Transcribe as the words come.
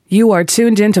You are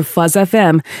tuned into Fuzz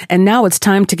FM, and now it's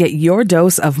time to get your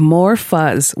dose of more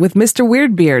fuzz with Mr.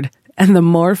 Weirdbeard and the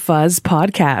More Fuzz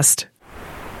podcast.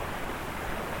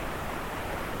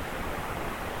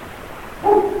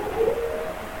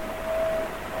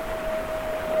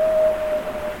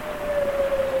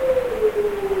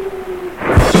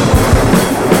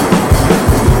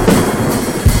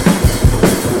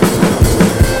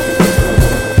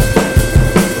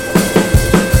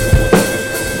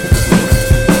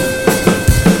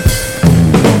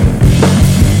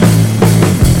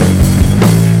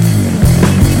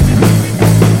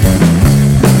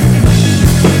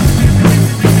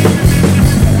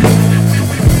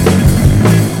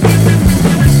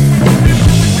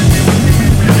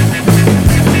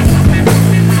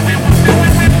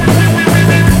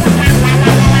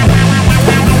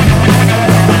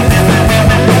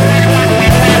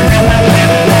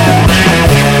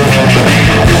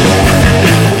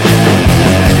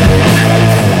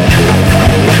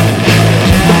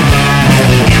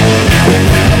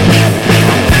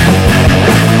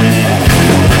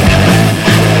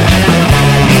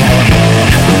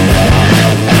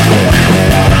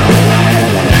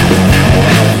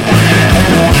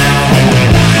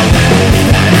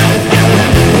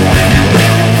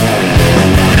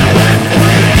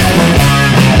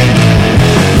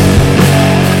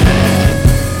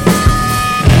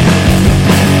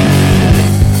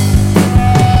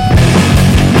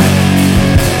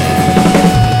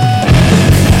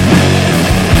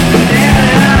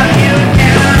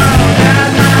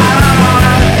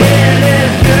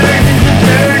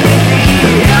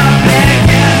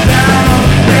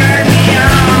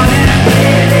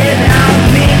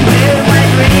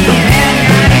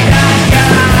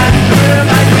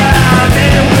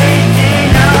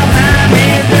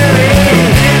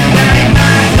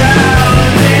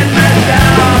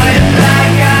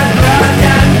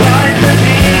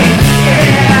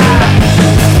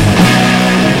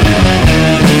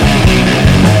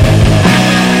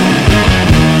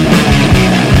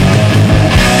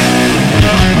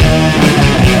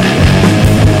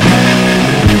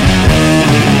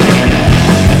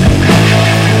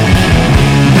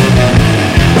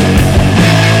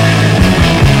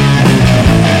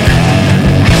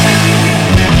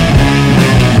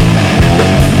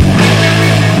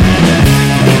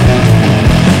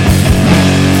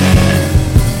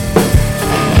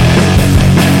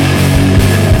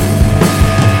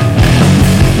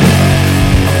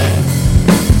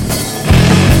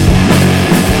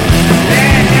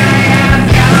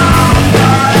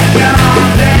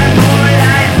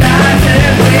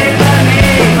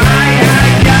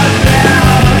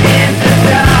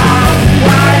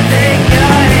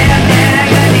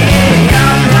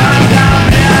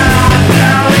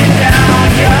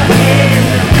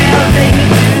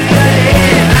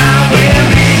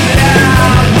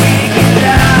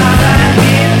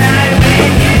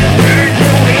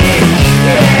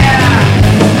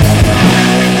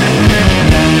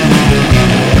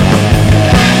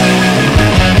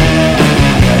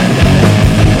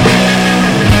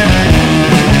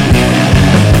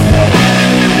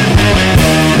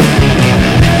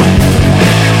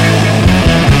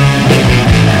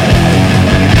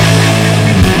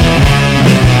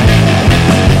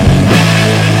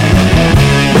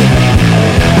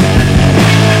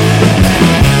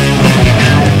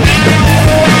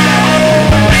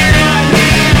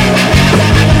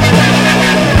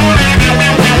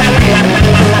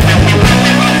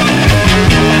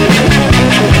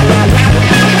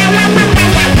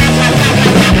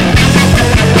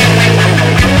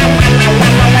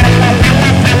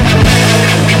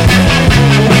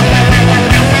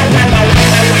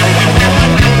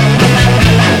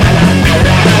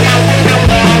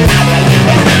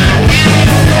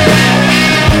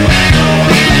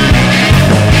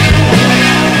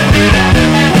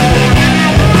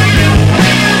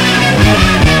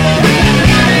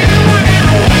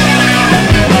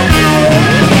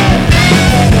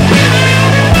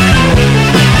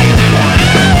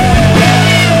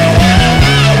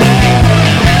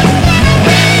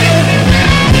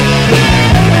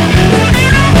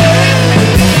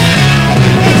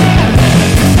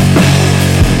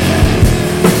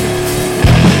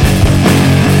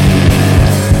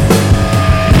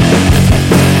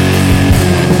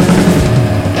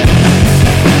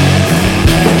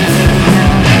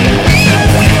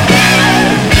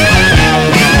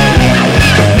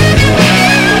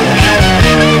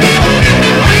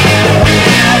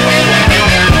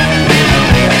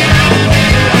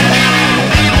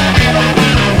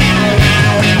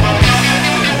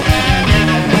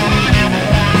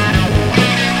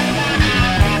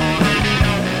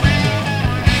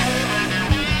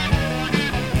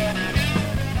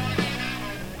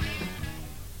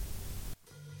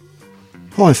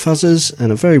 Hi Fuzzers,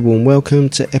 and a very warm welcome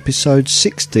to episode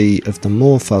 60 of the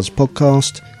More Fuzz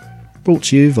podcast, brought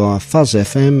to you via Fuzz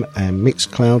FM and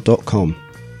Mixcloud.com.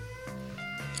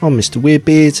 I'm Mr.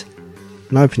 Weirdbeard,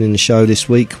 and opening the show this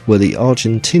week were the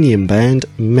Argentinian band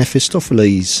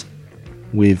Mephistopheles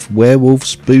with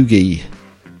Werewolf's Boogie,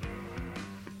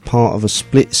 part of a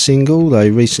split single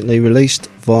they recently released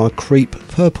via Creep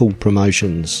Purple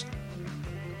Promotions.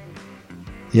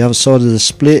 The other side of the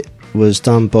split was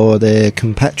done by their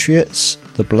compatriots,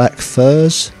 the Black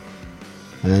Fuzz,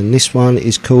 and this one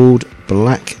is called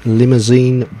Black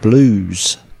Limousine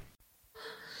Blues.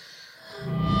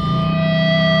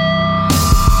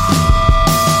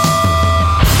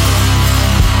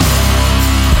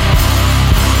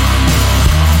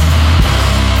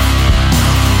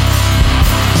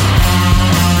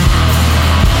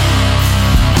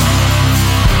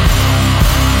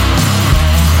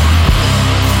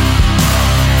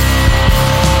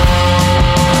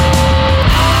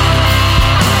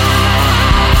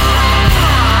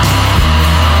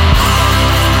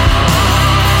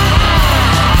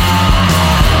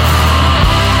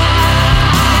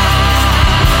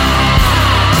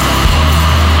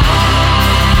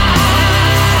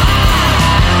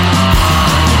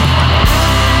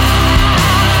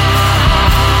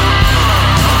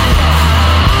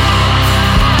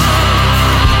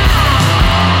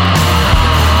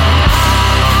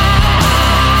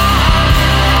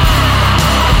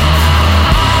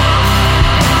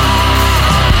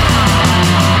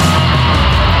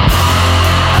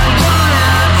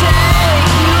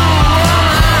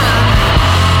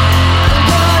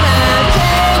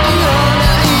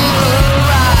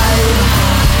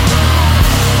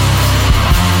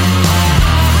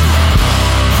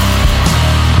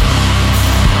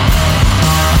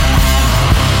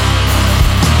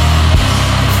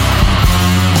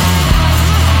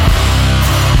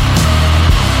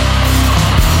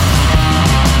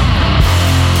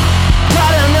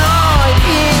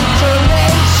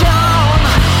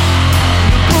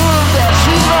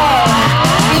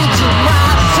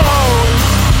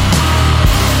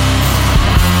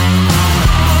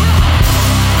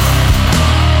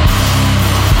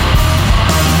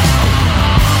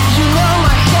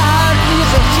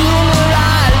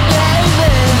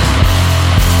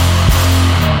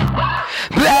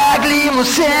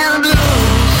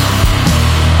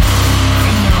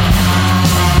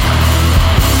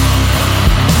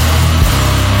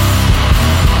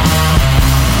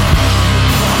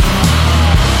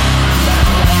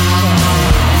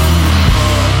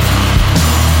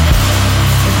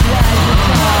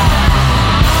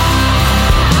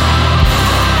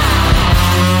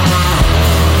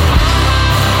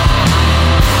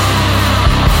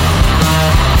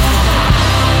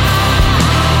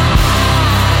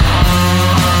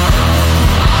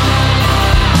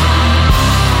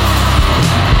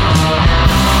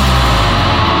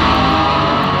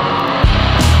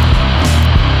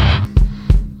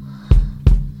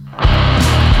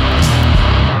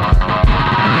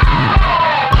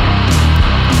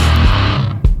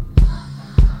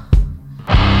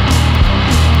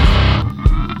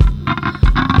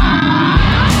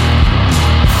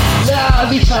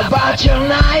 About your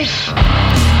knife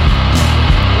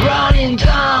running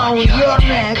down your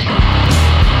neck,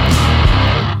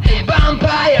 a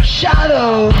vampire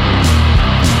shadow,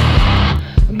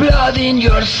 blood in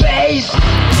your face.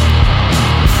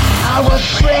 I was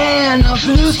friend of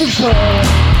Lucifer,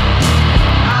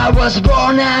 I was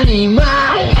born animal.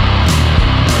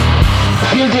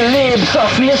 Feel the lips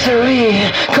of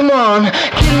misery, come on,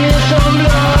 give me some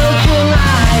blood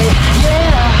tonight,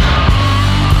 yeah.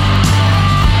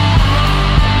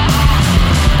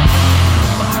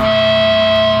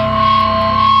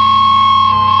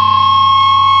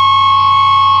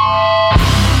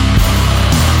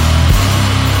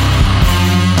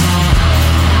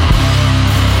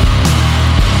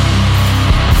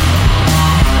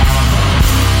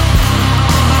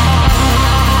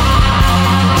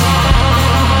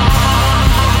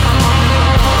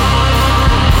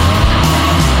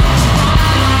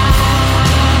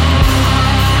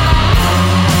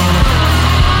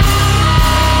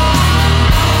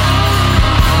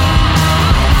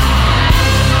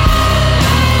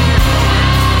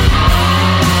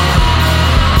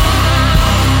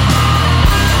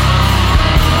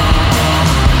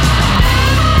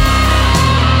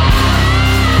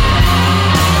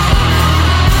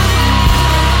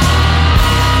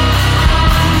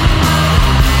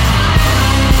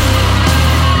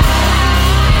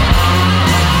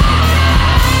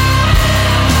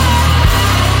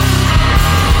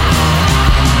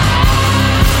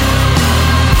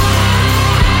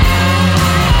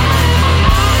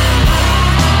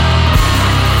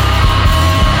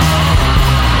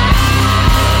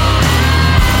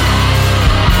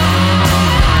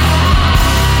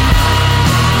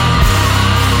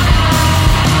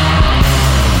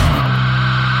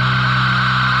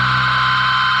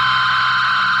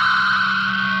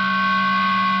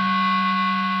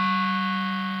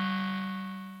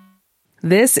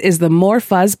 This is the More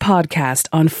Fuzz podcast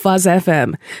on Fuzz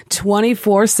FM,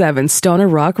 24/7 Stoner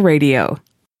Rock Radio.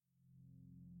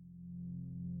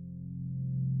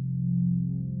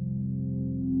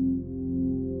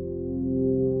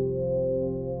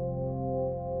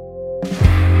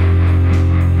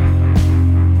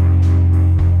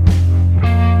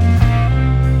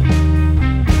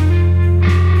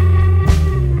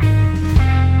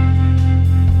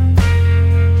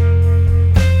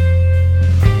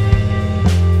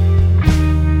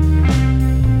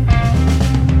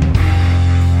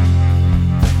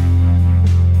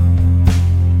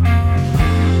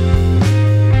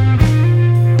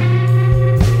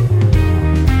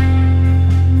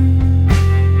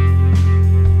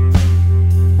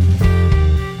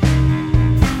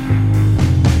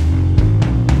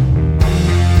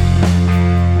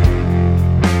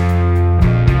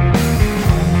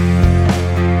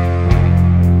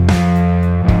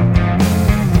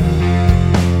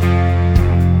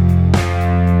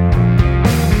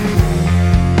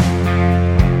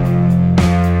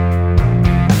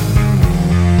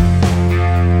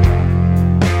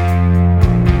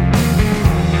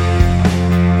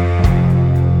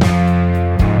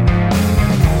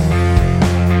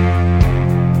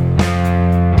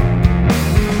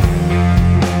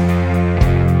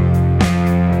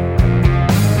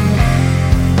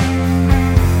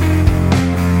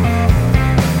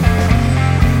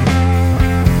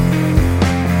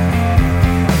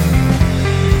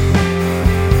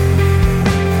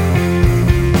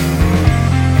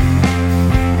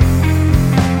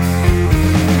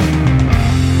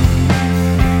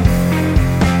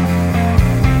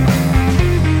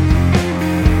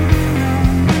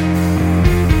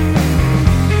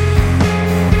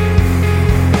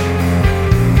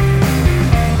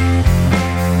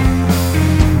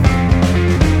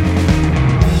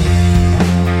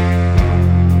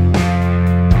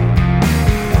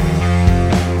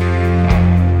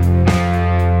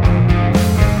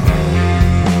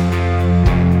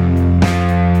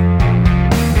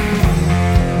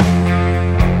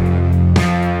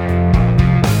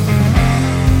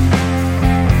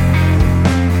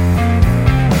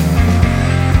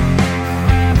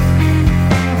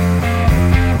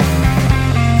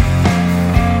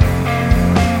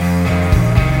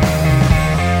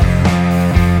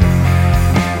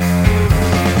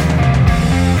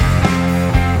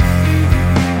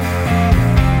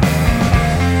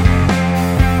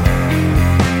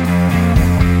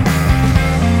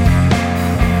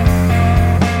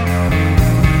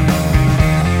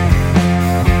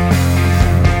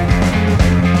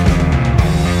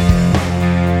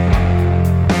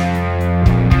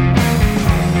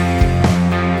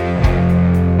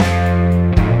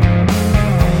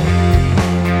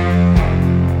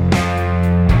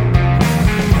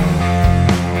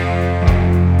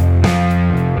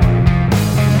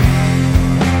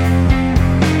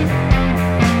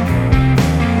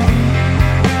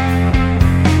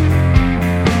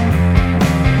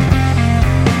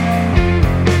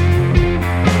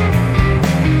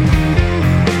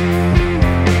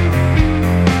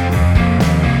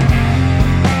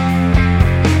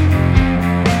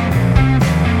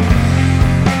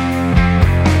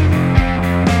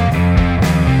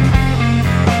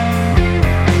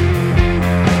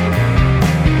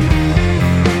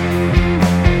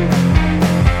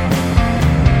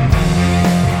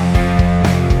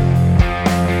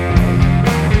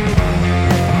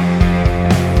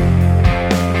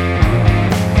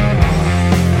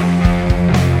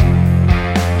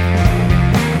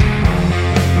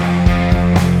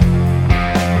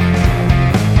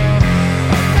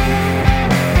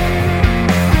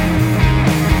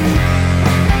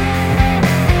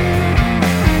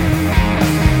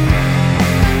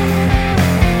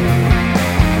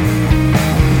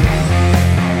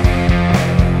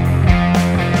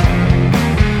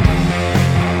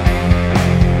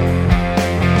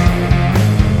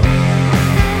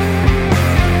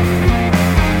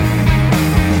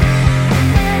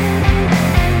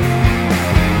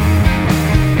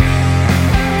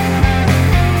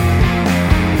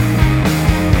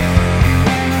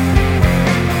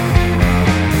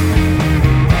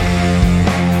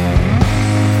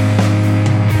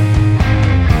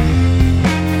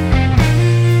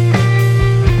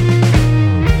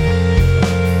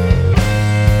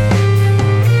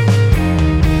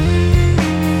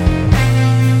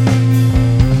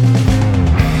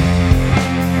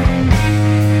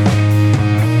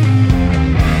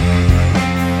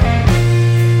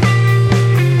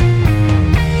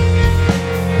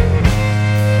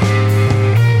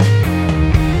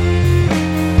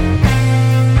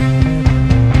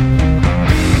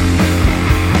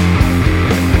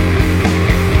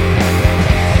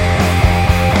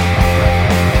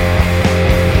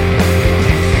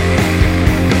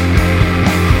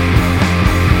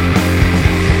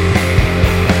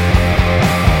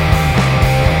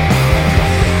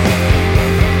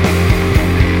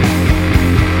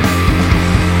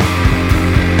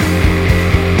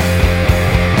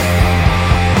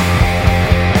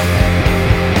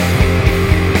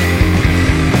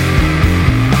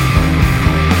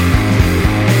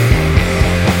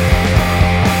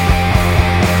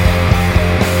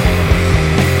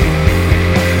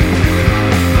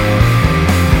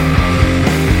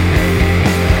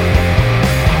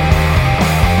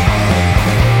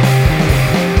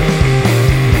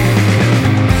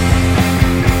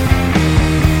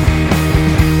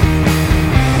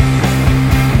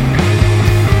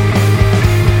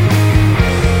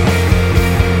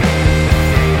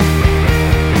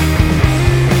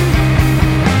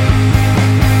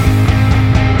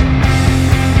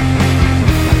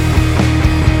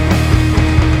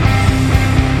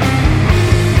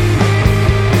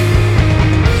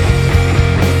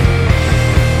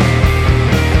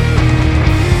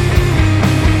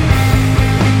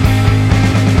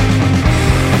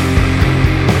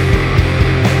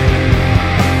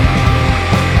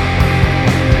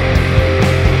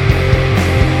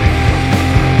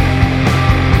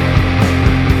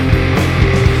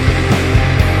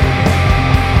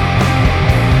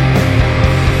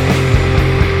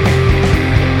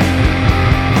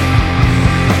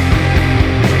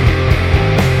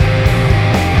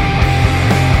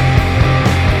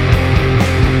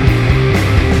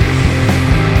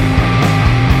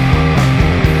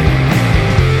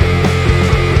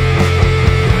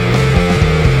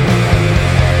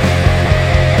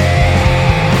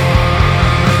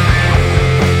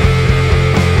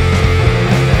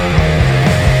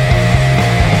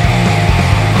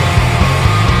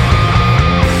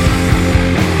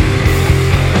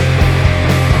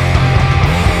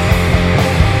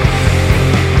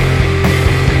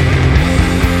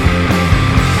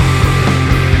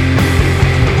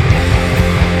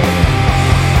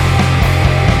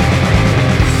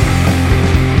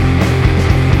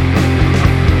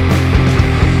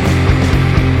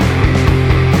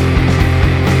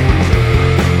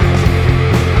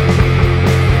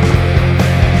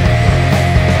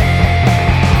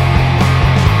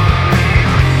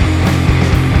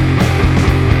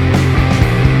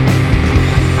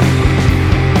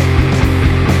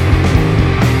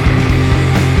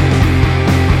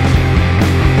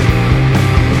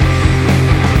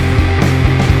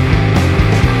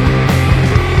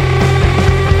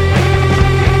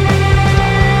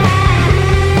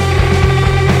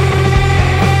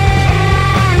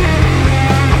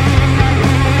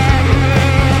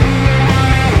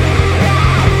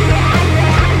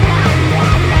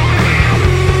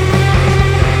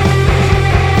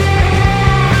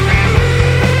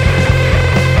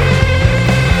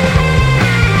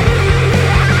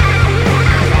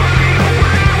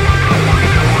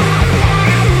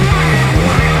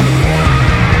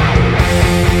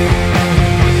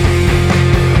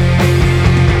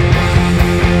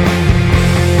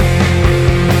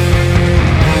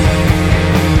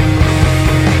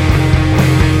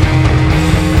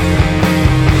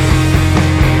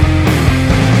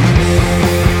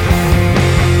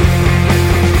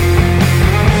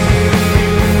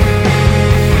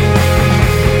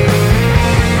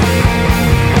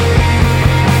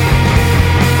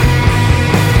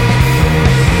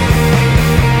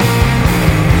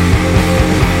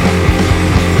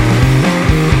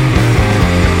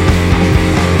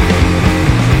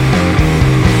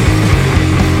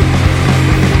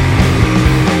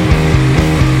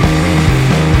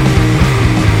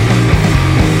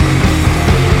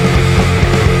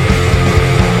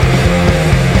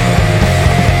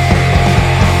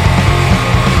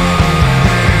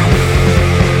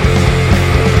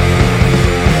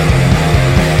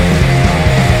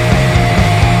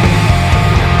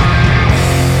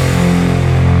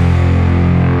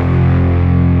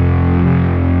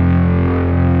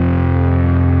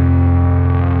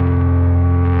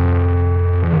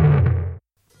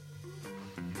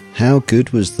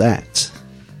 good was that?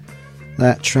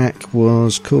 That track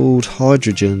was called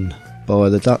Hydrogen by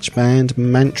the Dutch band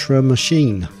Mantra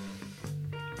Machine,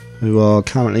 who are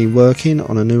currently working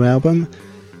on a new album,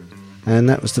 and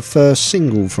that was the first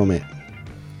single from it.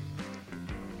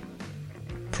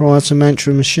 Prior to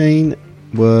Mantra Machine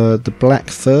were the Black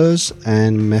Fuzz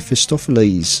and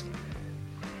Mephistopheles,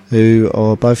 who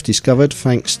are both discovered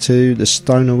thanks to the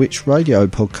Stoner Witch Radio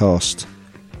podcast,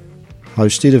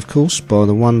 hosted of course by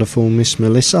the wonderful Miss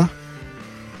Melissa,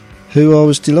 who I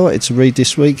was delighted to read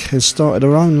this week has started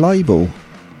her own label,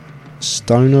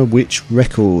 Stoner Witch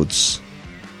Records,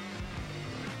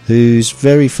 whose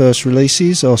very first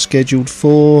releases are scheduled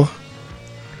for,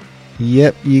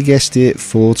 yep, you guessed it,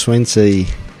 420.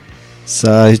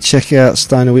 So check out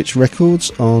Stoner Witch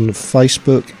Records on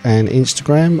Facebook and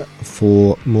Instagram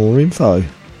for more info.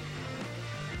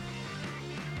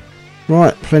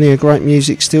 Right, plenty of great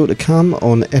music still to come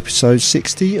on episode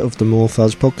 60 of the More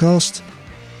Fuzz podcast,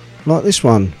 like this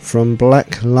one from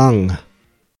Black Lung.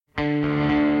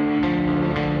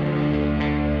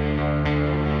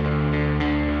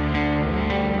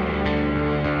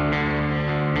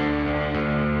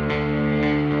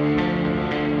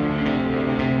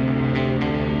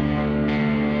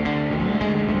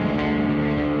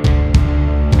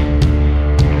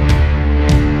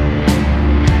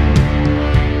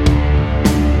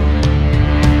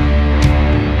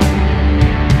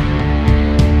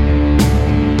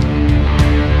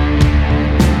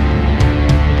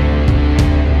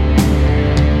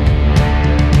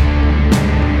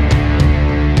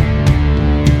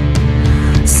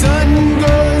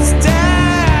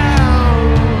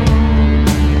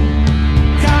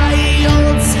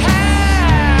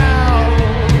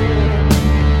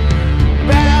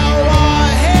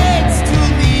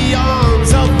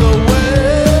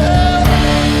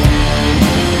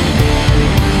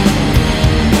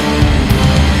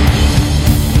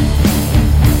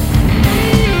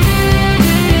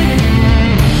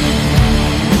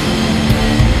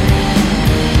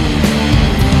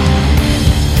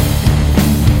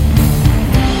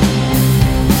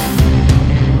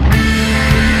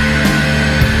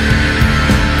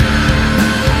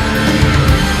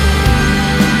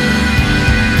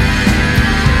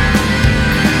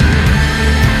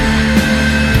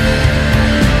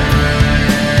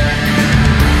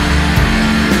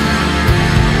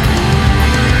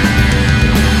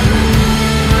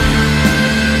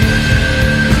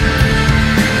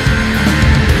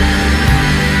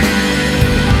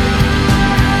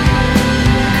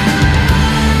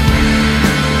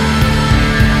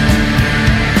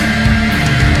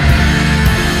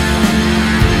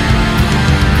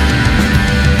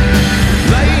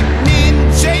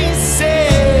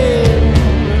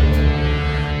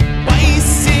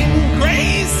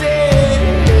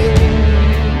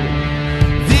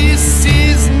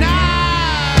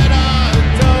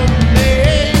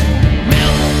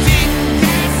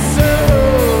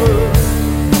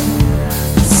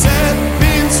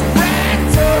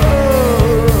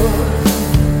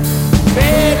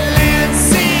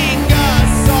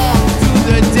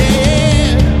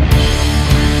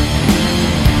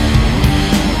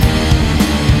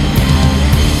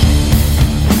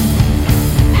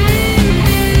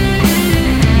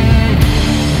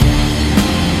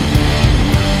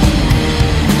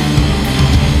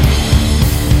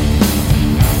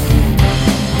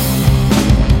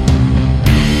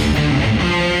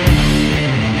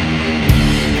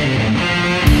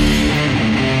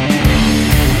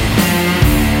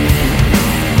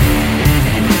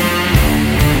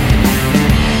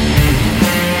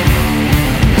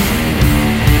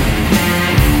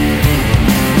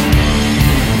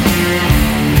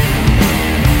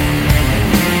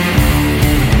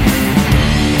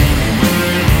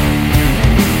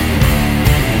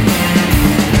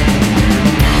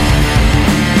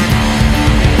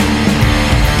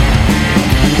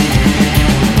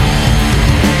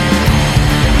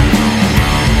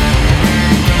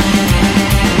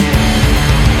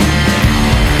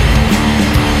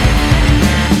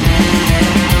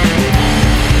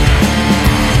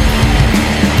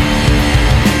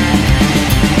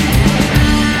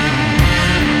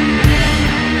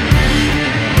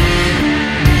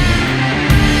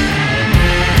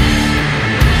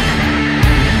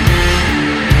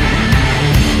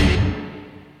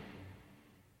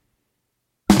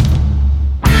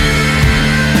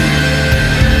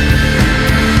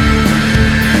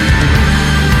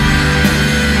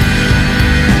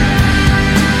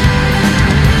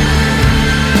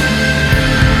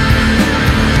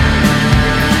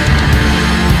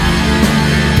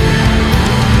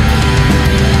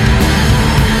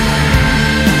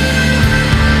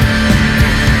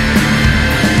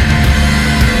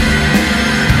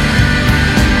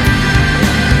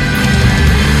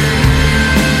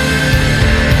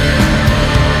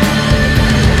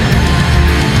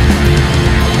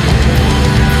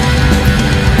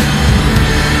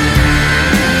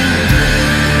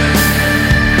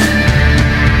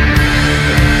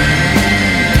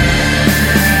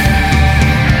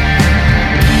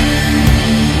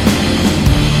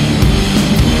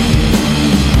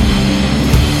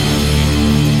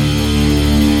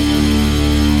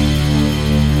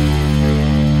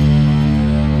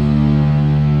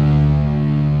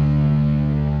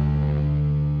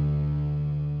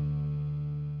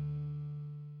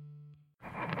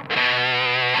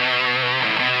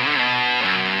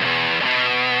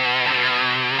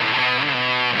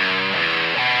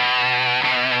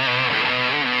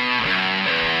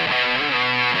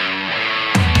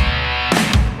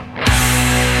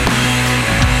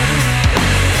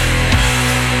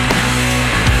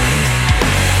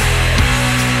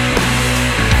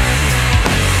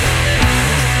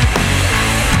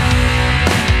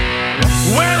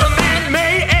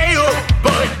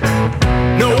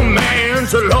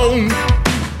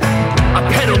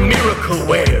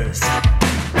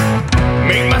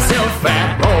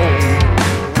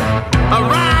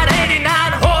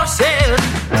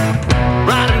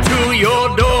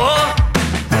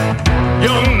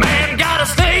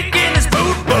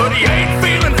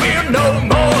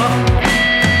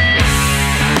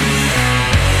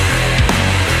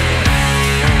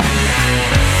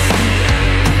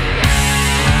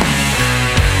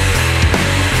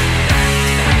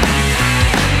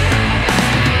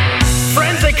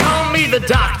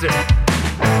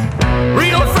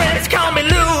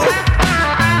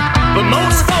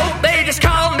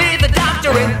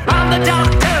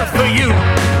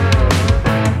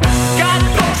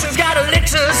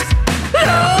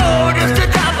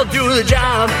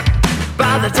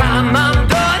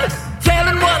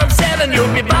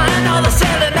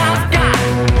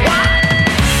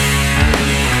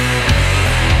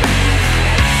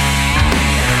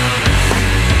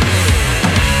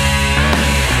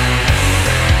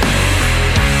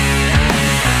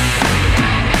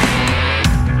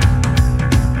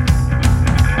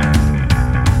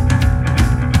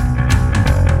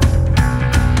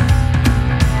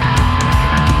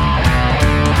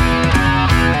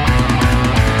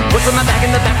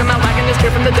 is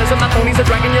clear from the desert. My ponies are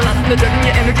dragging your life from the dirt and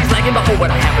your energy's lagging. Behold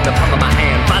what I have in the palm of my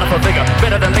hand. Fighting for vigor,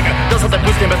 better than liquor. Does something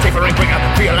wisdom, but safer and quicker.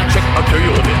 Feel like shit, I'll tell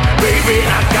you a bit. Baby,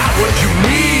 I got what you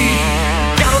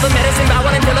need. Got all the medicine, bow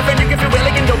and telephone. You can feel well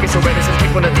again. Don't be so reticent.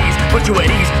 Take one of these, put you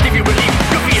at ease, give you relief.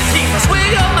 Good for your teeth. I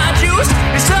swig on my juice.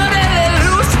 It's suddenly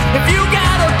loose. If you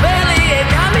got a belly,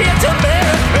 ache, I'm here to bear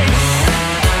it.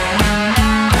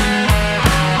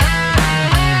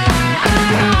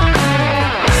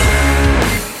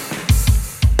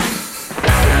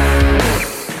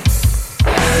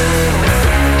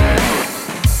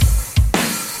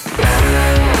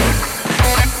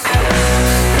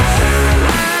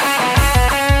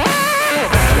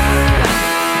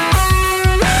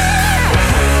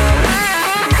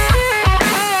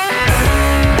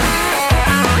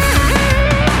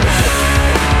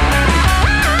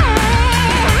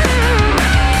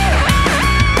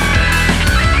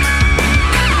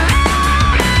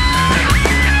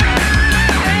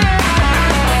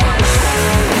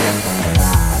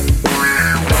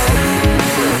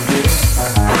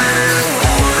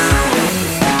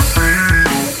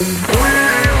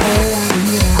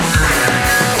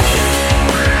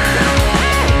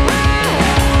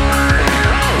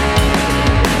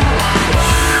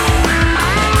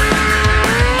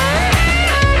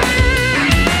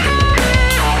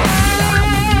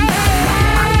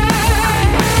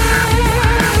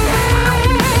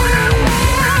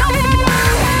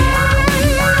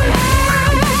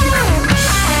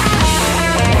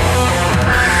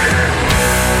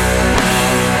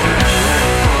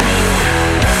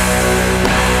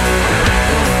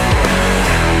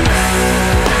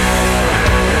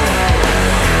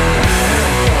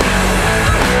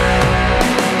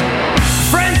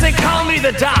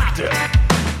 The doctor.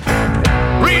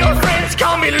 Real friends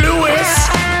call me Lewis,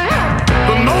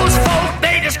 but most folk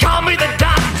they just call me the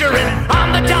doctor, and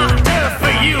I'm the doctor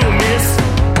for you, miss.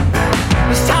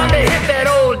 It's time to hit that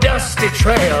old dusty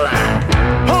trail.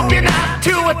 I hope you're not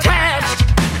too attached.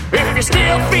 If you're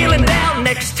still feeling down,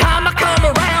 next time I come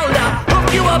around, I'll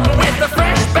hook you up with a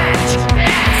fresh batch.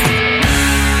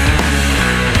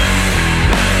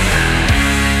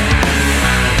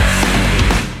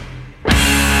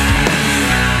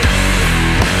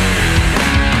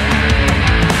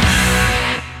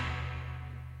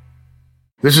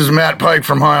 This is Matt Pike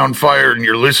from High on Fire, and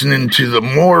you're listening to the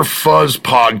More Fuzz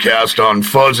podcast on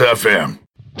Fuzz FM.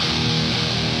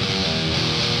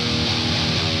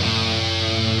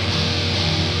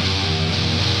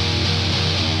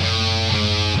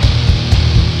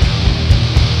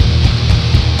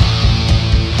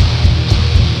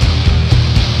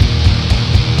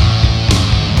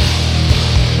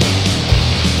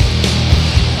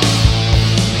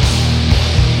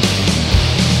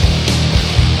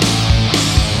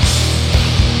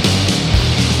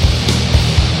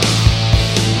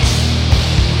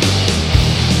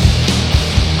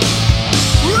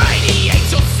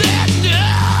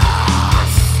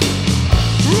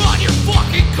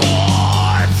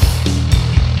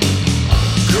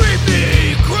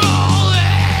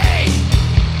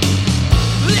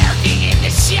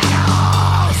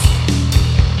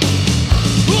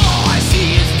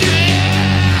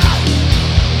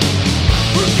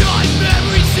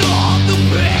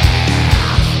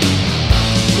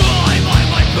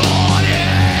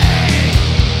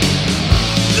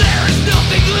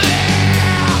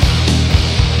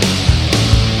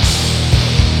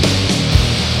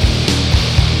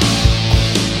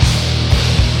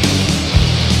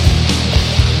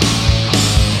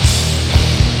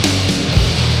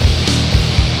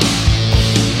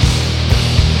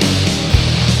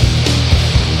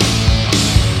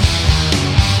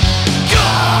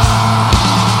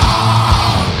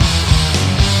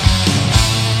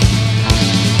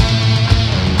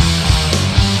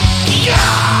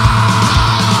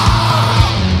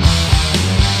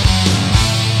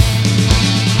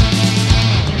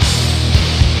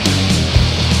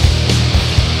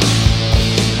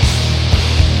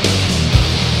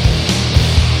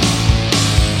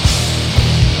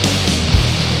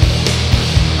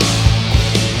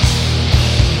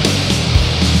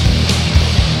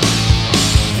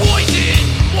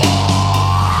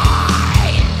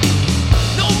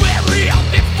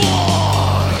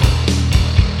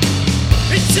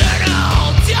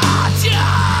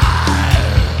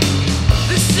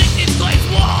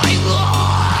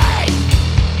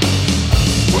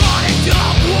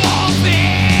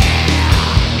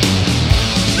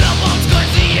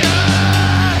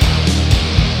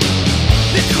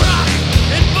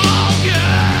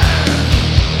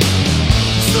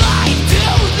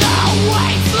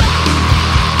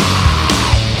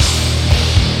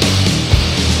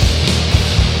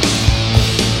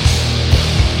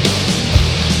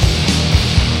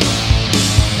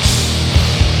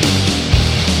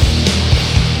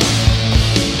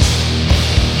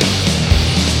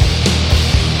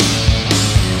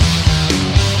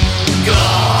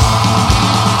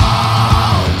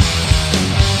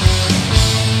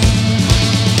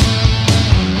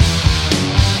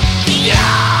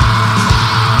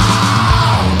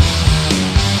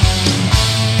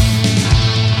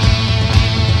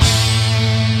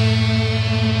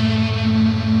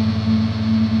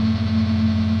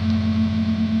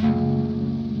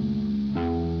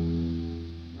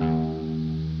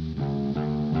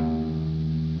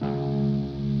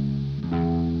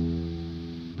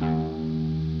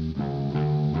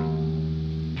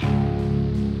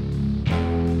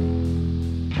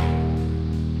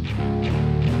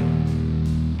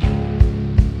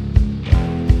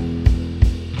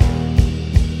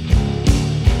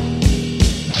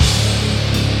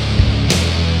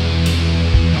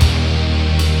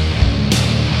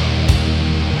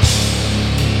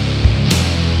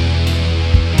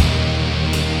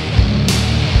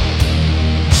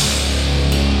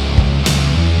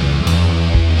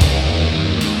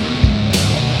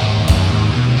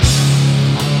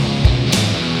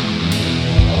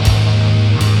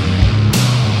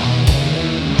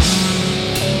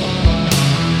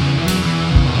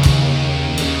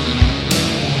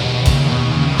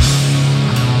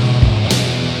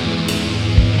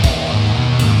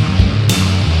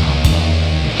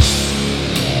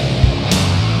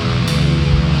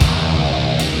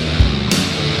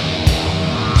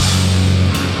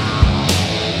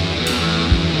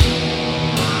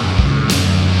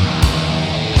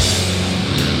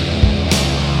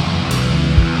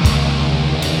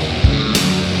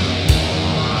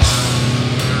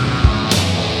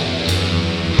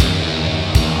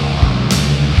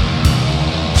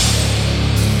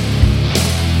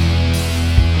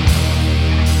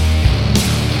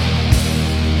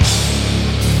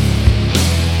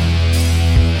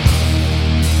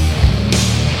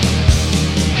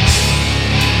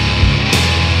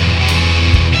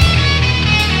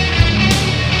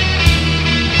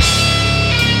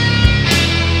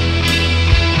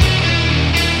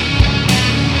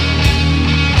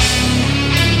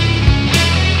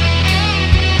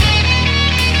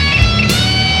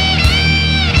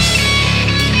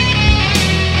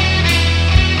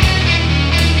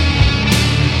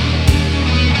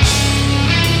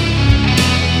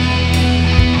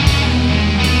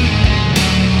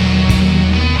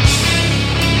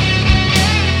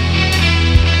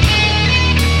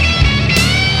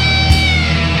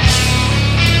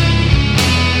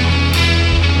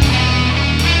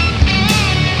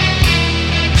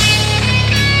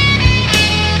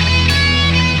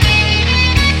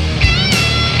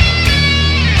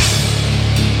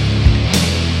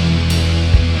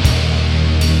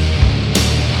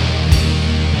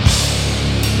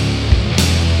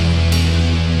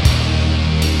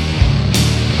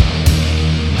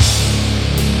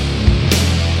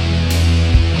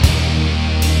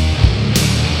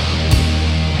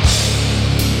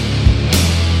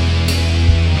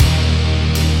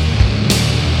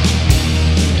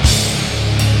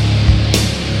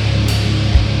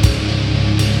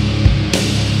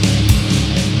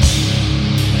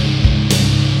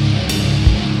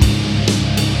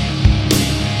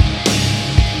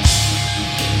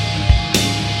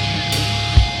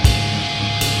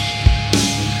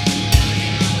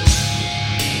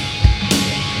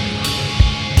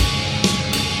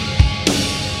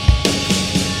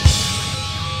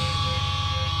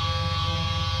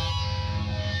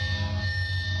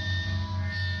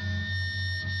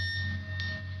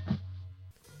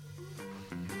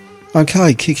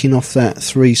 Okay, kicking off that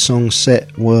 3-song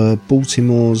set were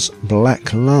Baltimore's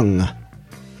Black Lung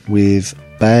with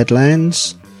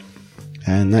Badlands,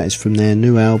 and that is from their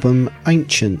new album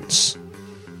Ancients.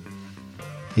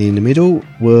 In the middle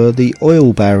were the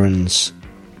Oil Barons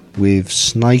with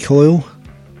Snake Oil,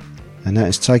 and that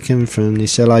is taken from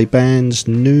this LA band's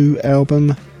new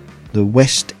album The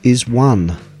West Is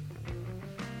One.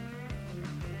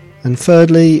 And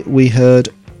thirdly we heard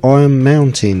Iron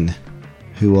Mountain,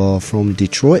 who are from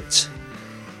Detroit,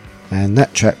 and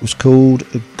that track was called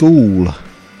Ghoul,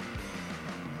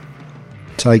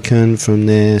 taken from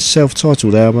their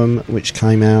self-titled album which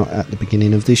came out at the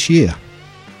beginning of this year.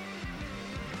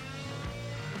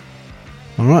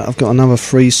 Alright, I've got another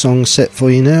 3-song set for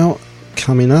you now.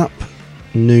 Coming up,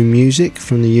 new music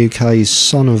from the UK's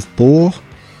Son of Boar,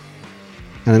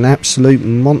 and an absolute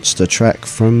monster track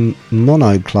from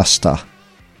Monocluster.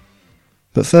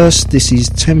 But first, this is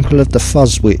Temple of the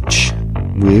Fuzz Witch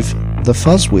with The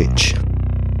Fuzz Witch.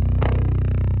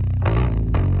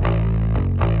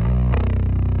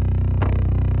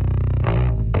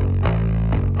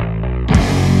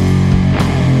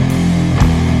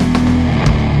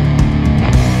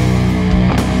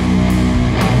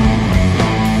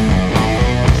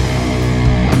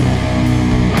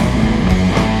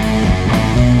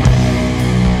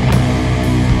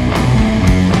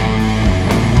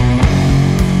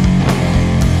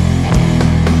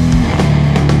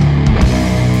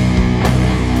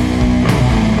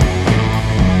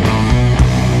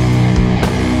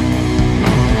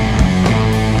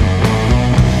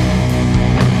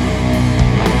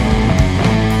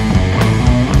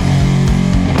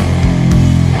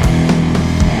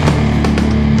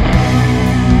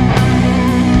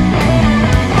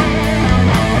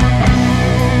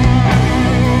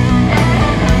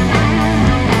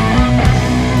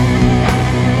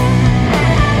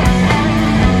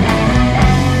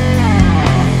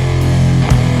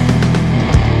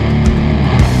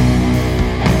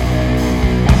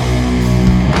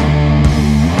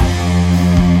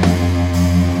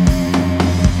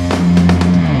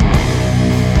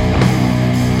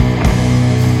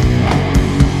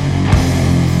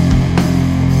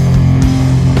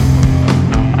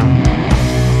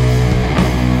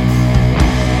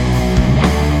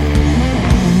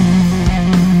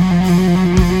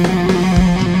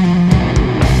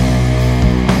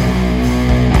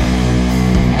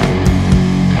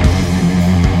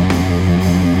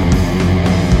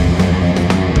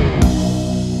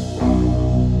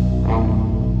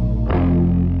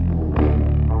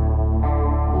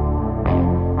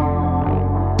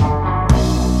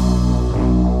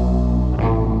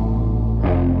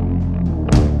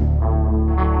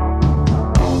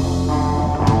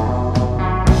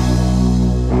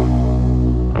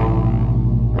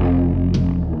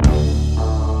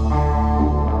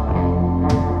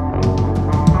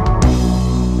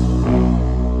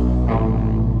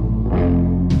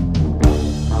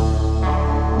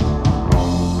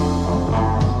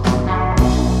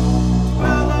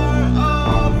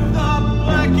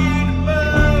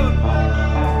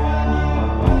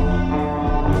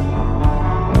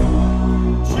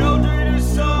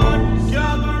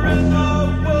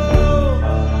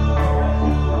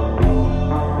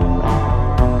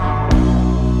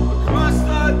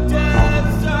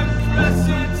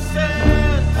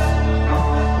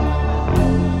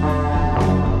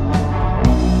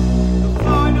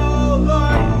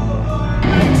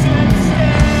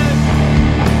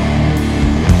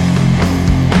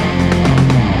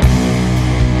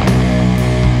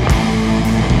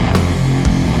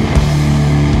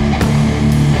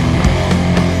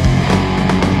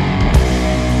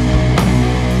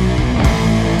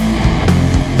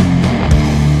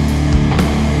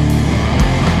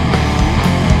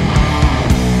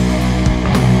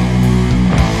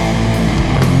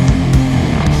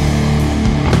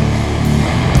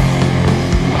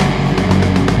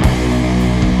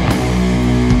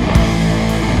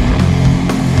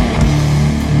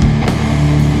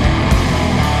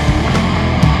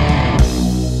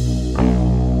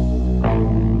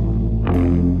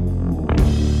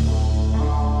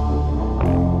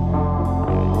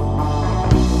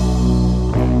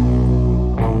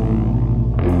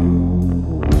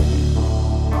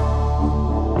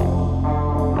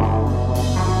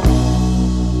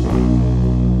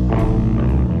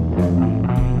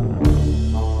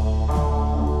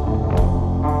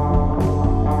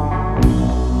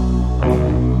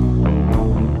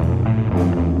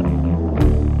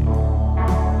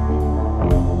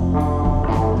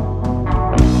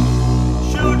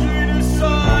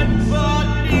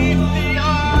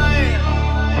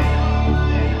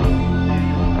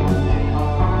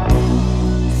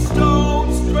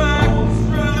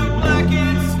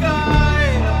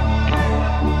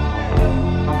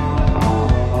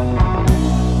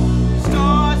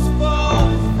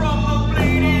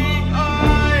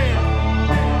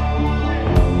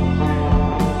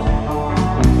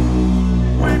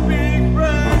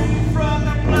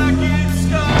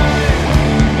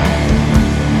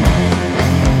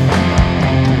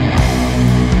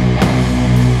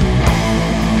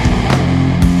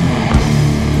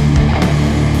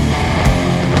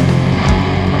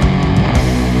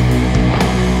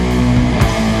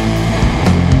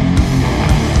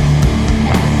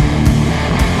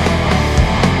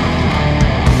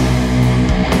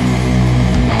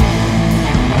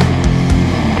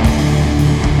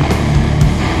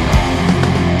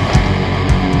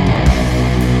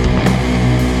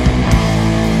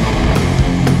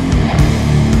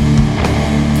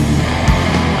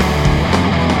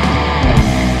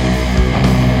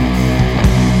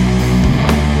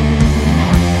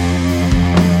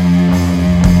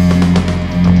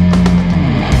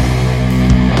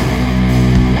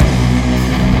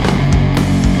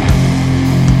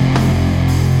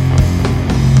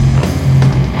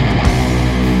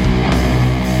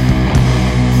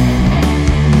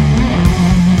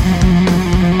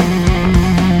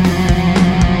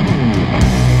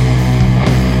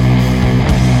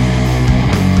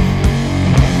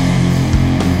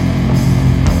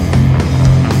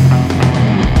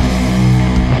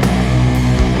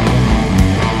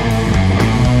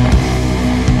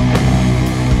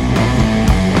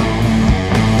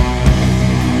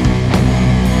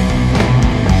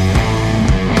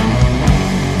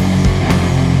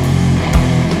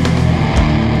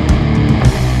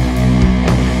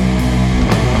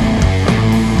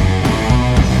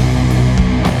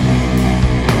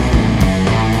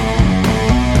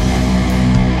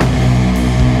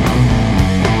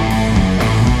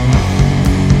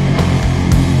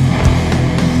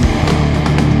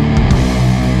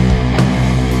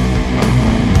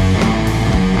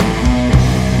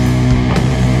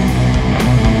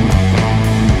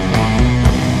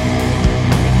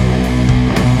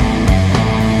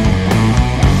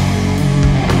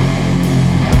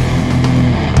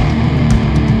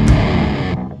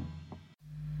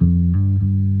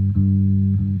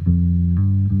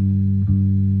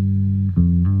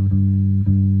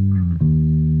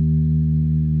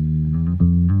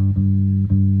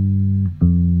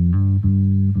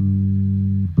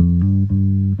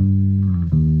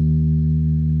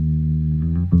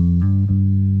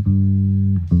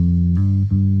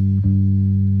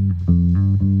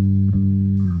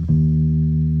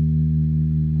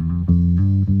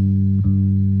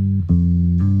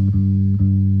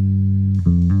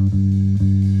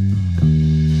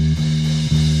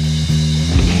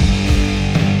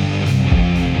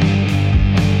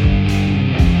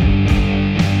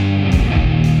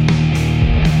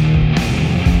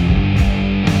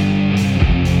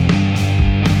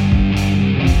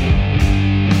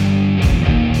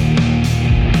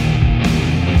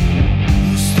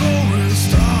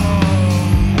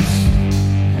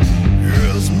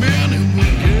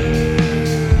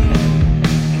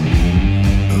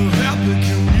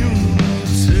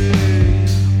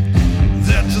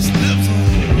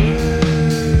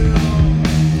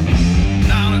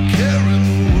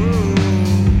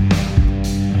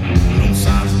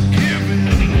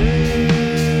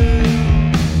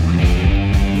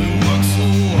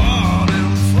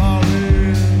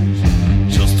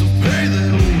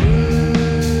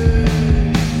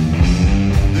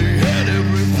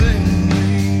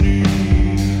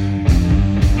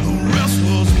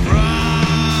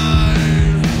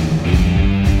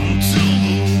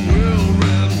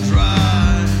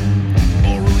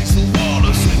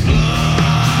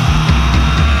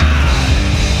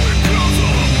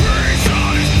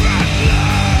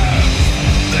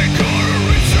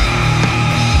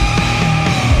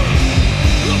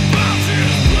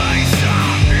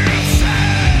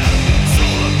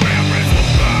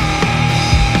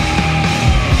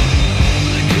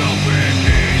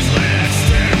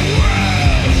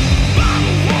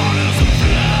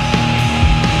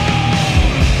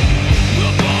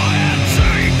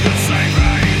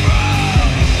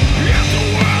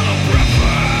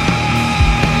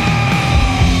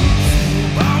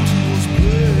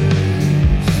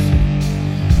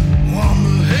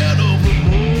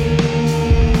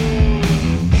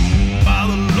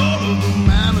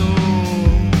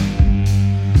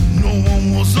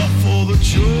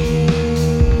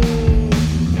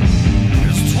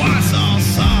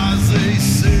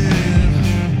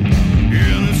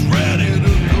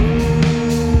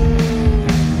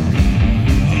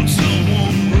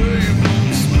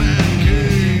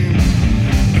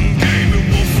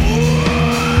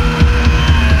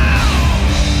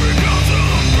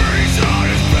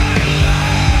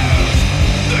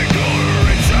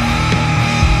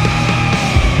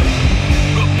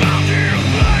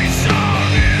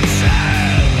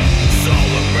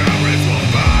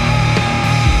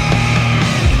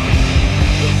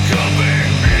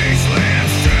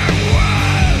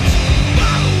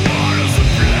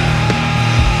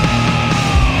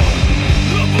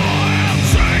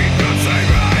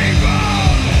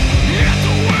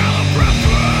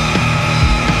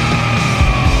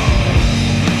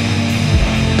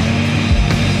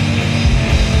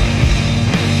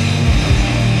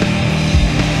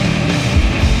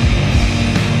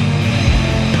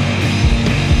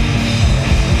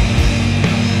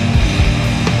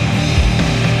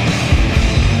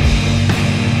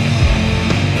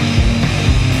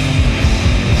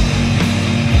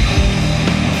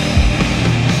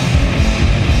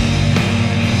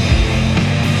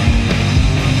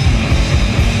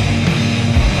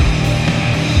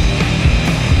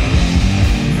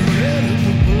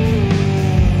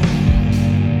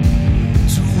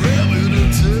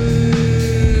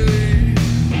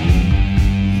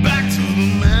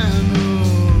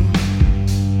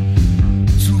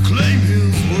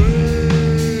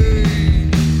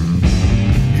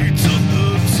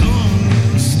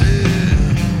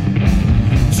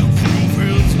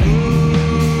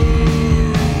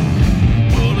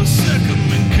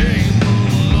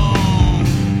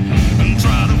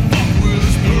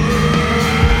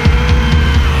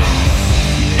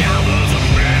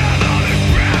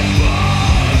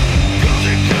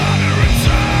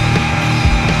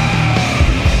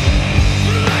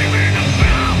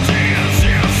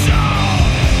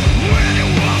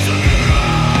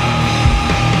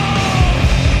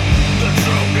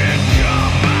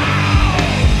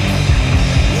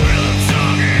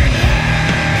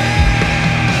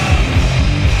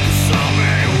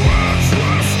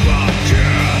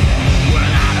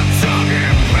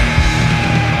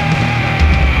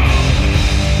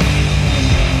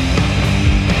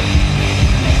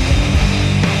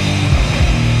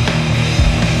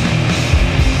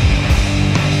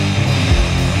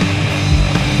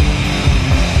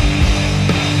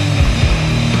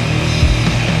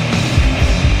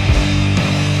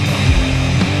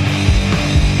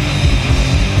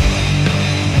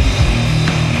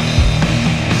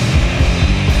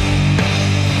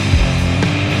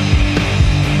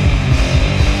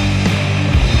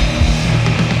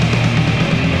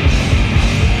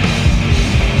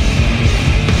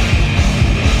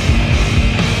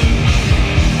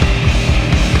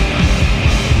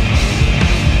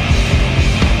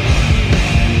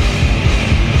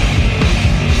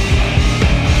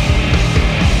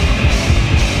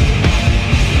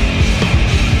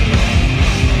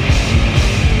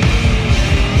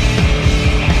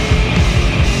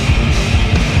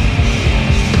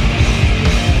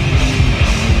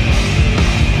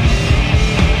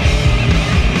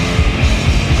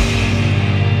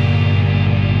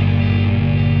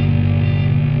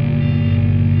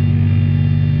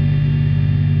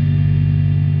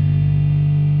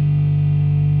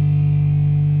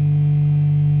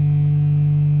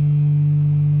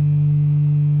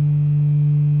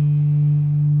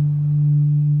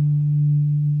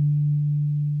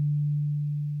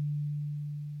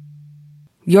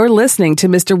 You're listening to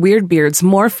Mr. Weirdbeard's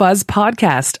More Fuzz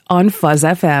podcast on Fuzz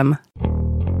FM.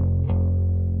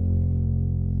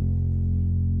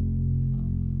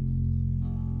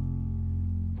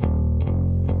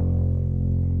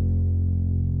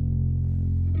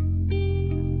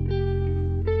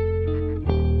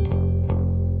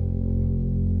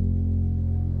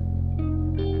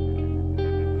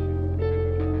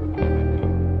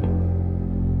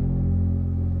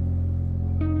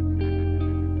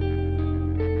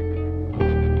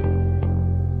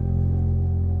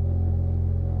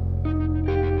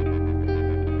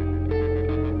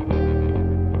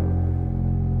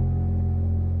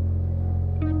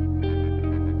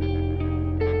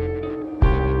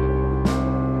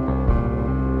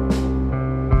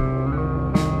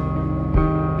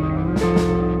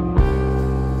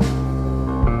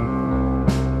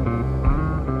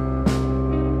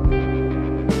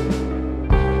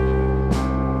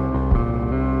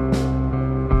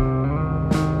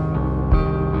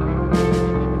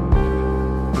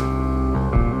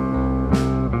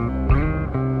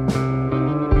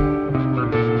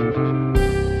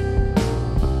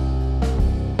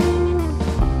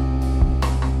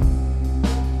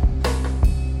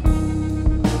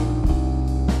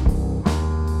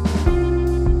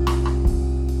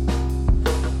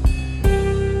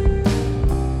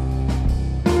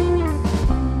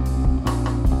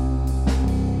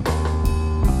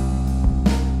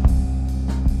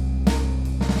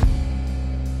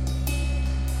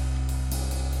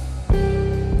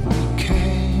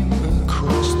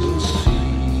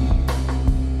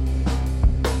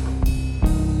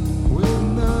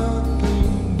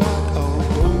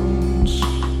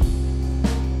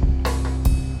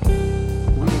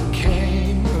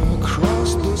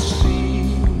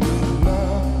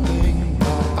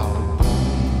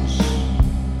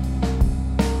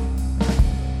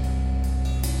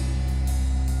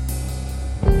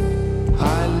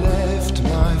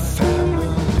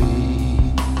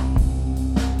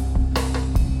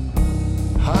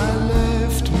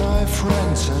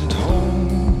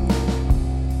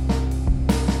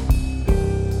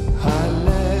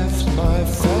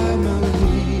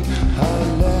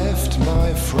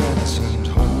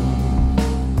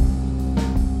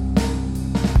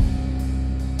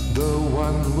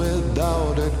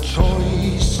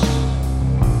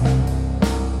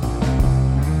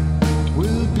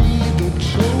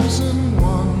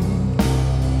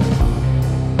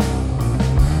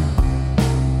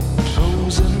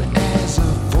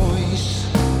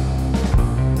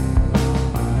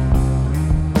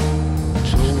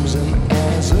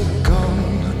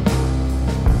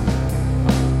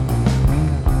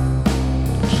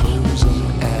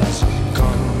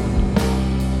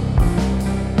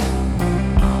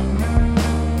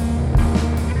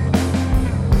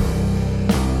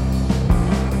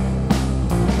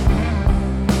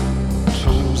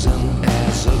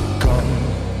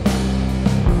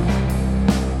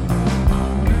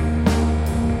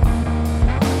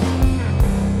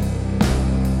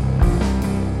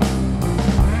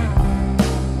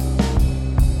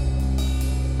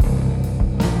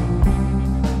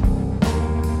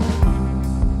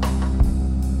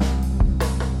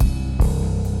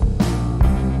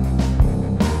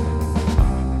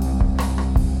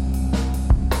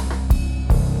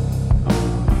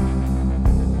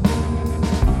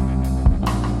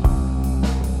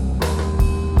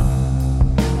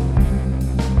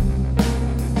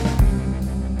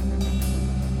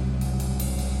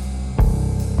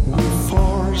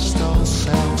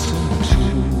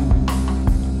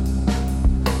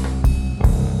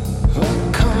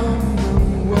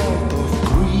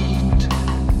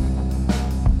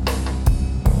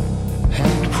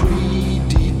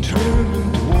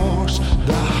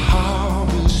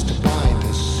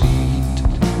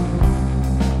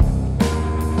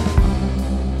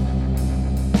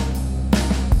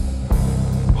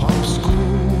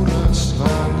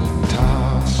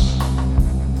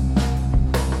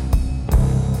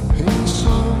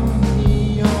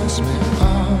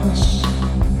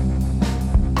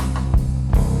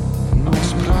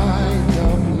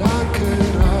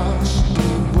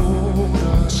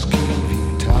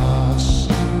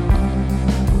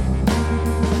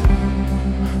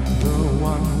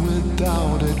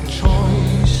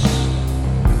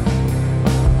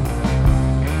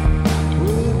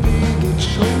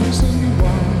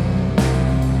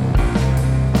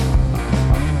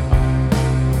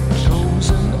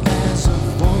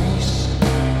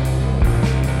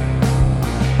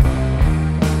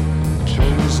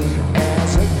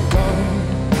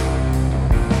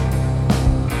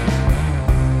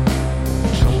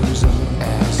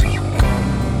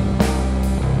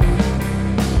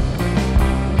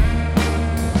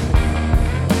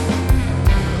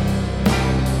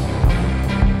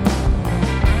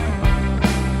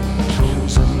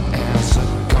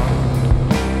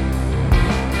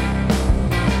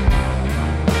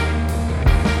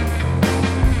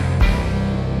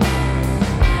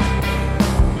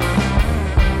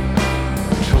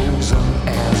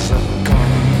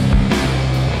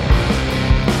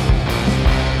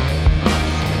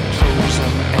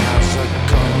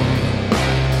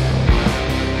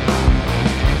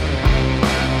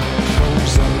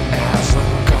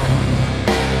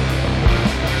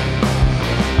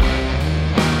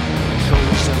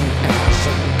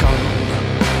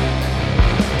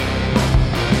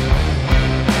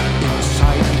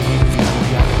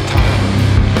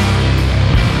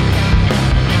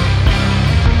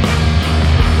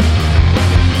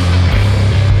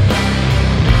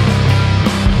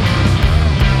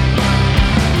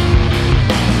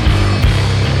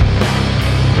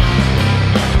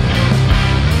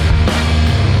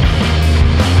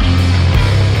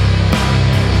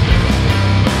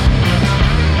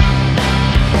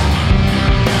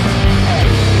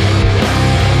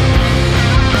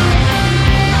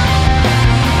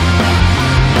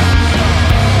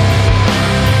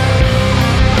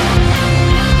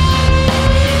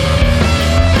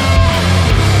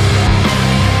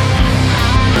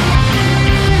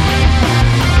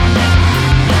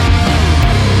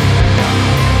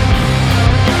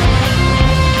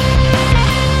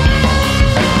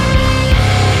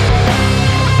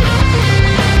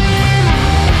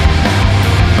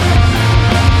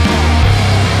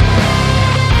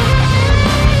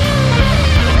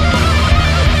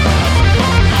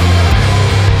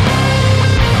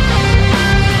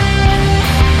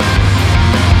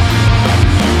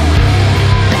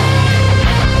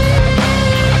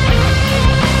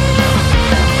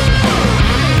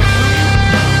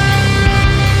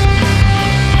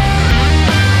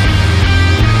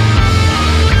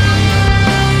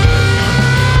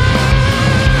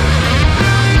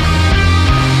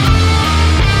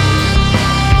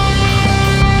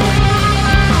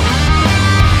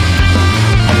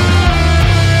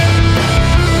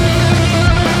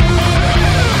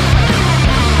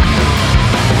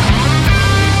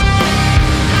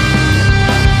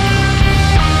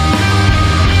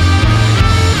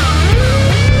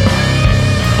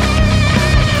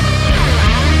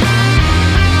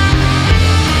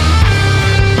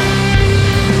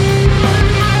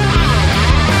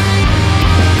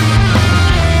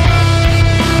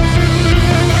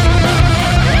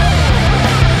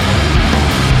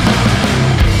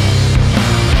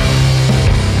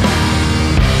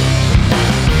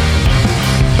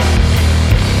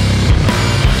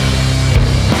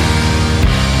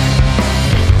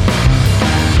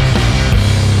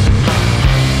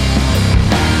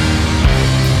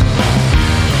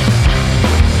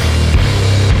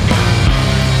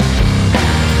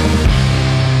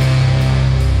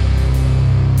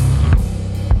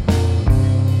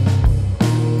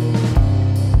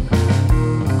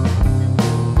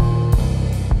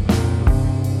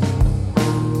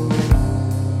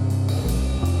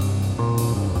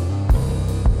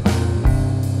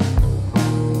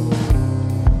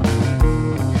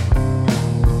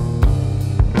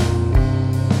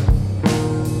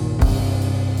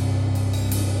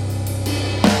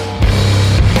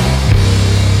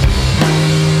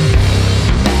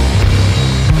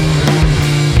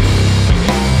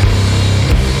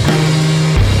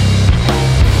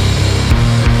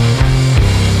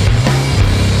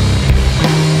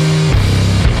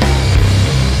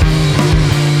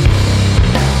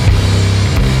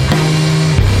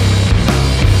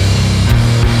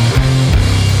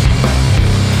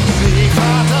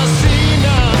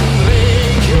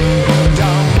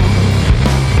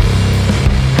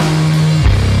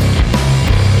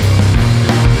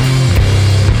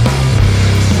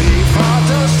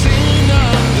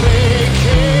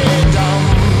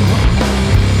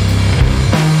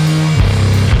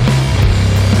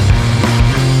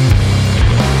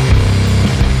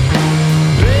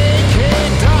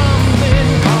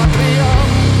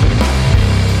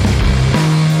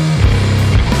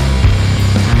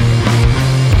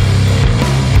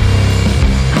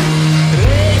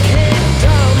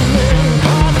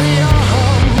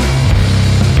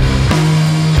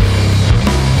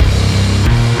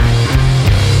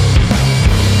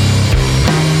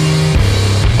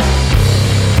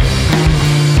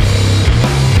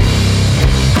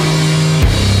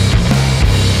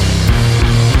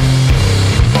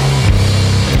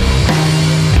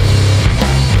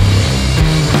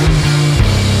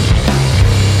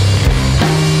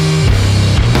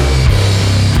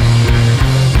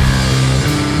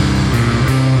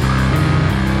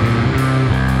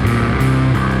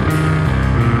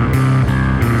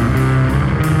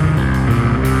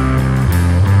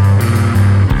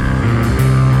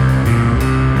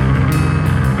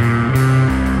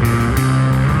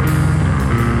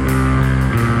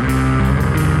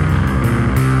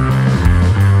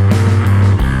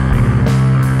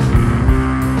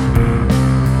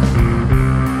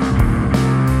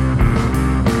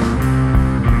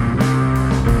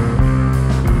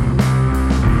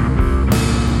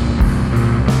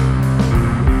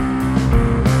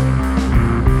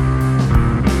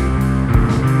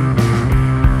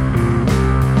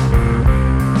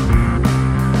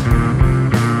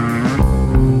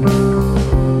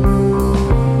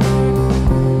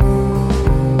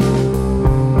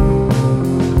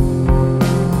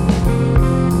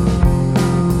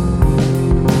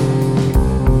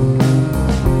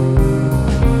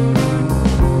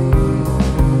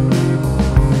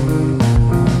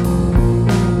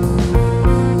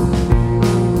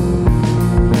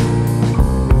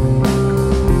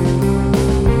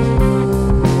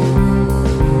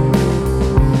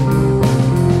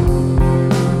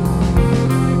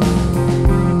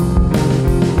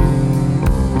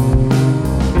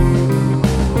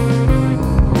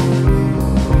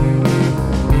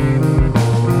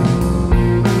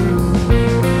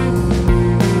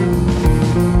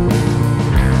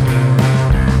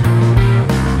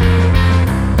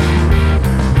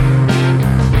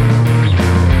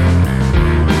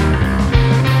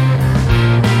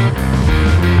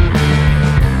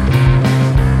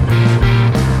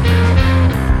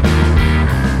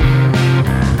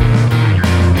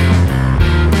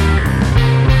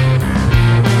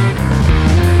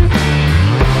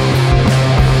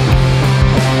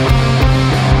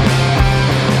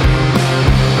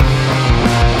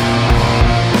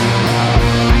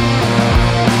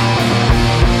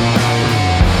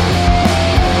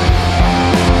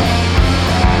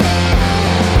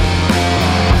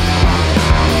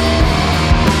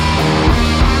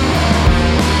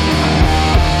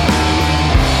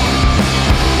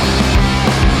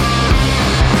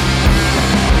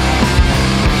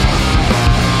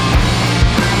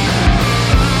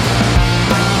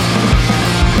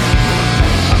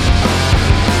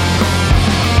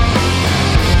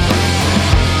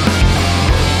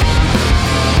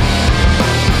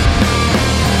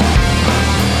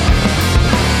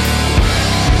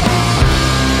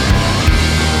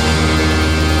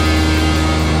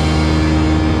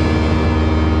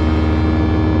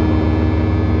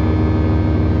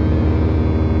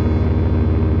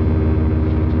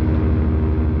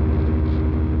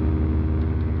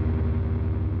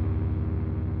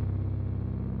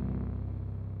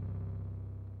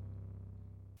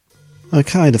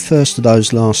 Okay, the first of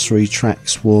those last three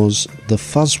tracks was The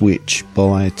Fuzz Witch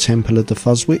by Temple of the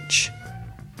Fuzz Witch,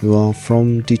 who are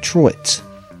from Detroit,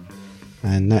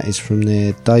 and that is from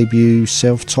their debut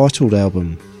self-titled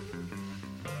album.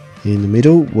 In the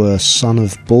middle were Son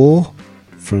of Boar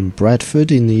from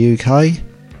Bradford in the UK,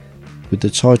 with the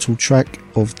title track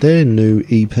of their new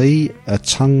EP, A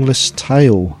Tongueless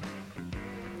Tale.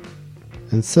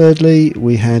 And thirdly,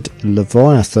 we had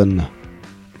Leviathan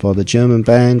by the German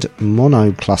band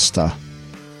Monocluster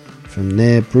from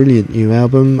their brilliant new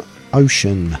album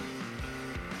Ocean.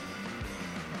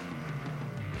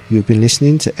 You have been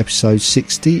listening to episode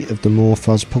 60 of the More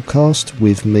Fuzz podcast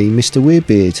with me, Mr.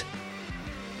 Weirdbeard.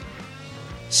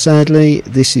 Sadly,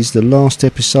 this is the last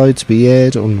episode to be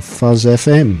aired on Fuzz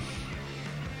FM.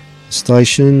 The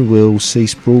station will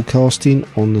cease broadcasting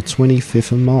on the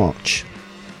 25th of March.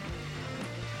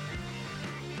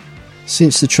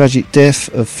 Since the tragic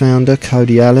death of founder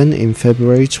Cody Allen in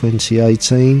February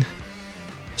 2018,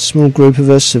 a small group of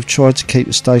us have tried to keep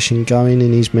the station going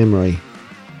in his memory.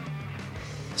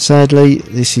 Sadly,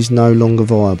 this is no longer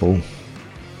viable.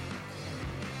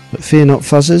 But fear not,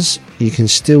 Fuzzers, you can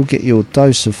still get your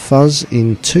dose of fuzz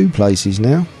in 2 places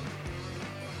now.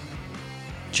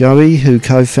 Joey, who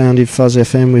co-founded Fuzz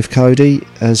FM with Cody,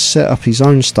 has set up his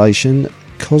own station,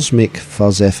 Cosmic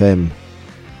Fuzz FM,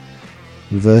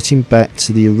 reverting back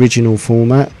to the original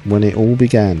format when it all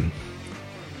began.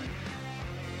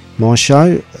 My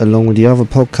show, along with the other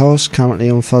podcasts currently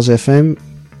on Fuzz FM,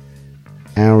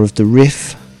 Hour of the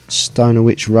Riff, Stoner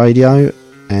Witch Radio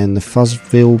and the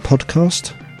Fuzzville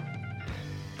podcast,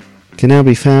 can now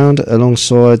be found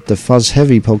alongside the Fuzz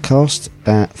Heavy podcast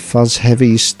at Fuzz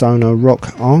Heavy Stoner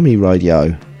Rock Army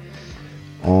Radio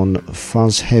on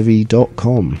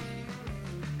fuzzheavy.com.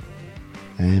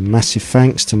 And massive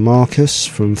thanks to Marcus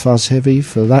from Fuzz Heavy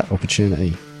for that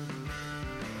opportunity.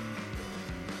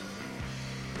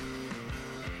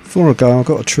 Before I go, I've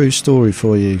got a true story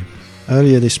for you.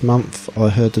 Earlier this month I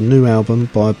heard the new album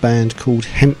by a band called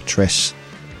Hemptress.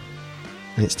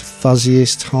 And it's the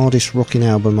fuzziest, hardest rocking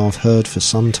album I've heard for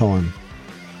some time.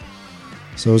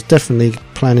 So I was definitely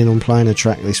planning on playing a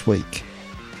track this week.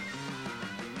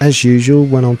 As usual,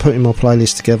 when I'm putting my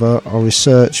playlist together, I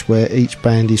research where each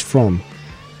band is from.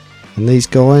 And these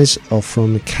guys are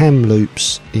from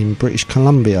Kamloops in British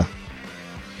Columbia.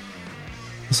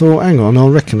 I thought, hang on, I'll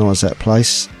recognise that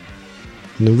place.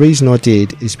 And the reason I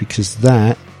did is because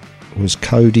that was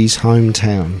Cody's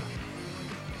hometown.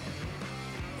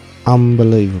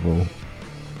 Unbelievable.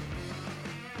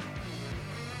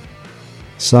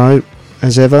 So,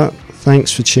 as ever,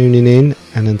 thanks for tuning in,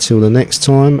 and until the next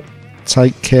time,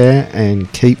 take care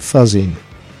and keep fuzzing.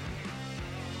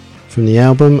 From the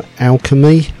album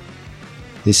Alchemy,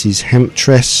 this is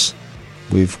Hemptress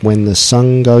with When the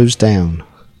Sun Goes Down.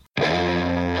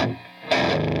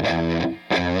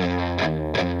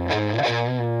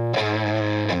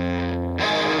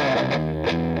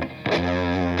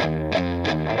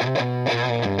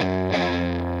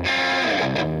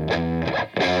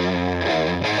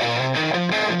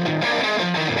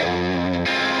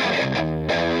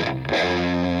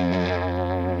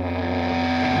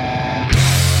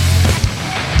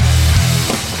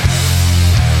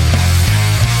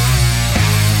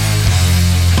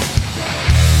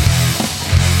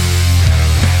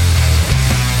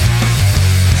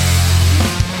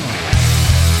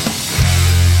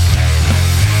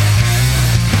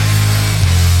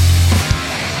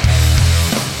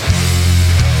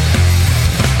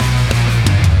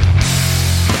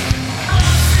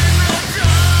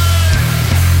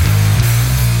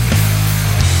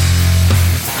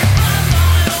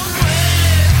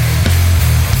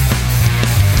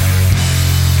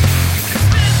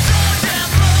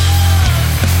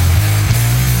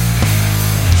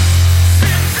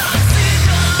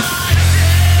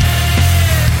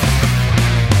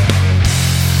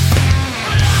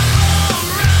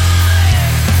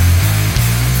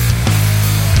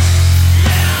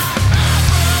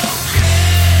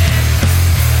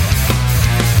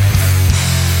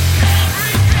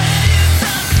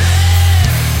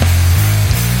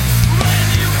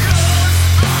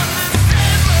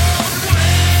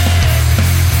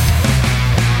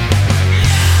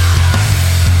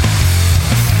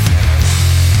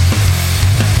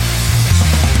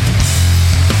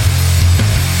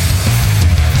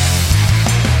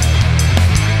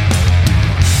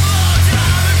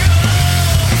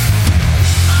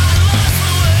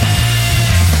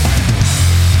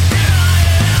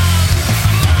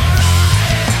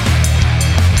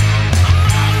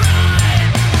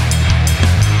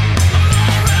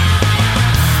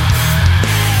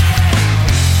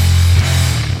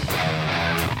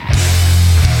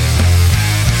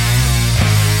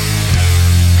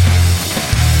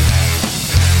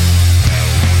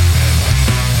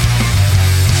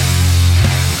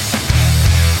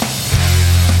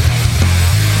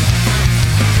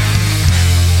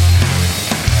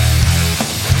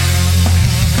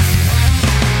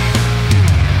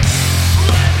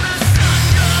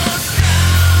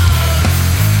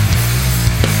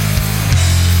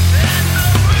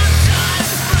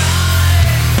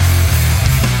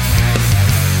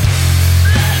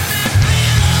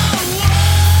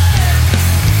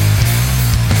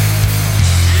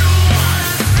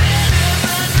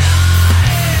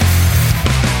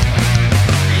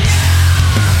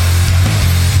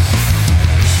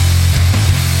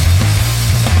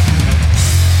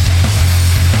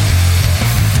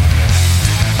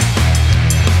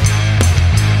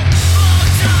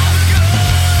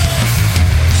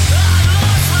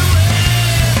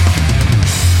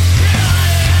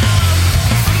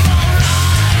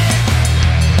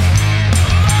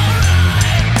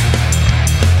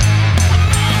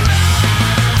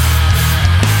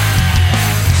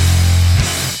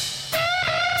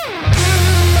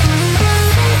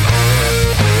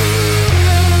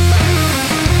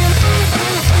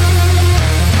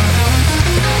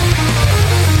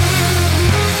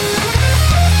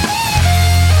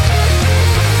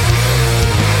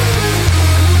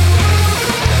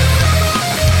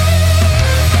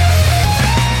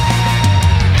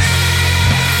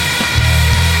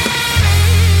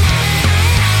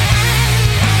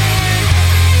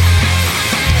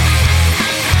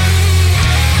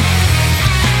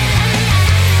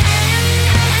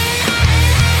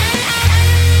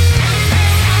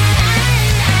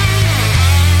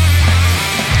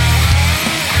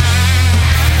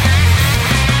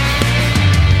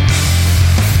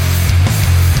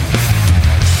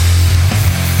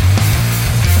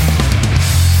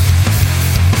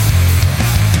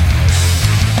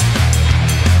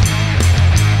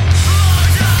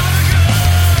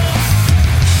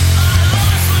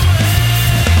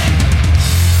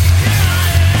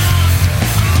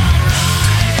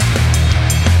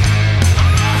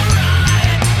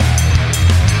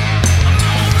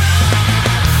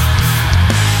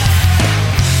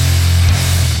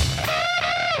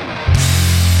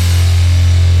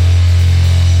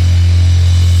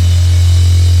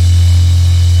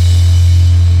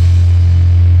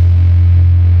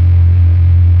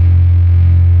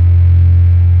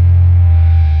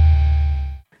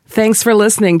 Thanks for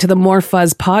listening to the More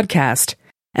Fuzz podcast.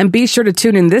 And be sure to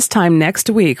tune in this time next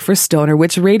week for Stoner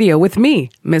Witch Radio with me,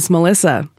 Miss Melissa.